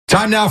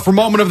Time now for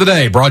Moment of the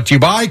Day, brought to you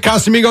by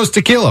Casamigos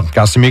Tequila.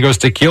 Casamigos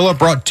Tequila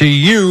brought to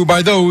you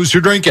by those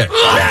who drink it.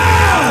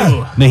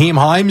 Naheem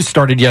Hines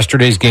started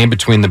yesterday's game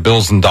between the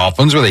Bills and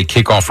Dolphins with a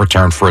kickoff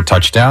return for a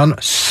touchdown.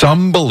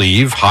 Some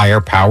believe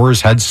higher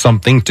powers had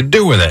something to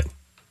do with it.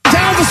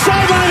 Down the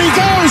sideline he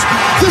goes.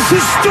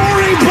 This is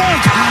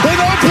storybook. An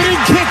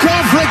opening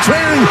kickoff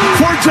return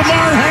for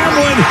Damar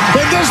Hamlin.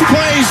 And this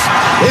place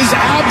is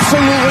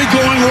absolutely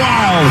going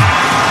wild.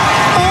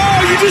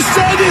 Oh, you just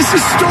said this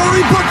is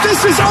storybook.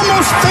 This is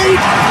almost fate.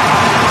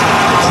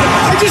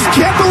 I just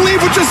can't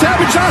believe what just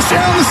happened. Josh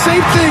Allen, the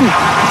same thing.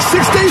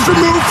 6 days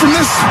removed from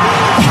this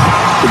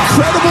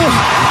incredible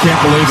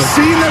Can't believe it.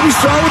 scene that we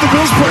saw with the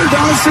Bills player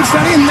down in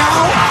Cincinnati. And now...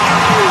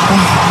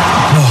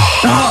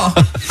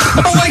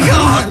 Oh my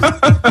God!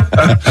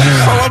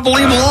 Oh,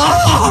 unbelievable!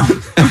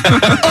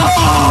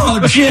 Oh,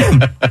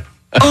 Jim!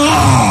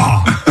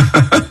 Oh!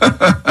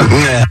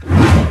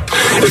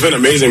 It's been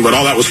amazing, but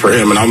all that was for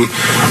him, and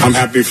I'm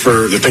happy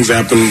for the things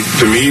that happened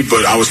to me.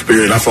 But I was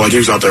spirit. I felt like he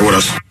was out there with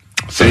us.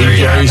 See,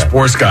 Jerry,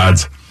 sports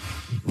gods.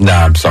 No,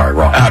 I'm sorry,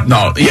 wrong.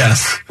 No,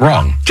 yes.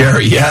 Wrong.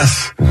 Jerry,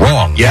 yes.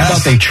 Wrong. Yes. How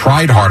about they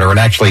tried harder and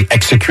actually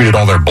executed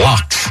all their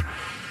blocks?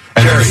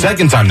 And then the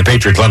second time, the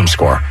Patriots let them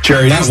score.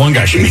 Jerry, that one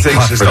guy should be these things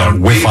cut just for that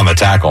don't- whiff on the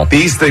tackle.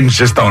 These things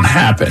just don't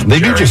happen. They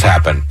do Jerry. just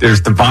happen.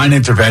 There's divine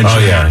intervention. Oh,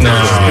 yeah. There's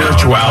No.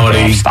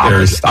 spirituality. Stop it,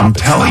 There's, stop I'm it,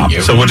 telling stop.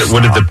 you. So what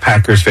did the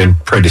Packers fan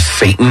pray to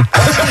Satan?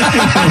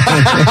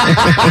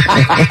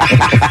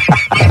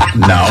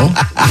 No.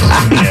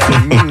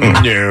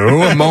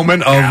 No. A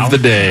moment of the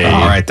day.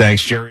 All right,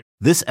 thanks, Jerry.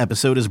 This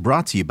episode is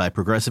brought to you by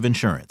Progressive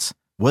Insurance.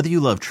 Whether you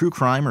love true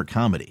crime or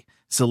comedy,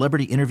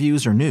 celebrity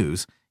interviews or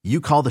news, you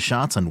call the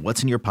shots on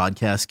what's in your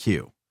podcast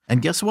queue.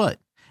 And guess what?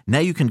 Now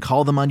you can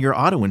call them on your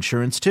auto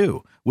insurance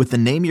too with the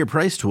Name Your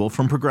Price tool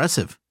from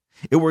Progressive.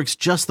 It works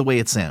just the way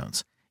it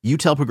sounds. You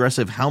tell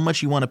Progressive how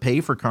much you want to pay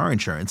for car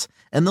insurance,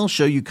 and they'll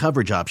show you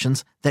coverage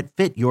options that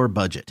fit your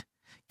budget.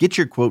 Get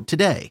your quote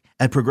today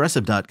at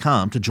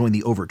Progressive.com to join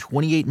the over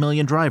 28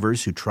 million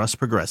drivers who trust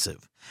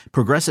Progressive.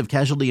 Progressive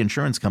Casualty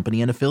Insurance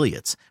Company and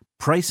Affiliates.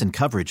 Price and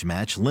coverage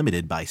match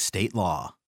limited by state law.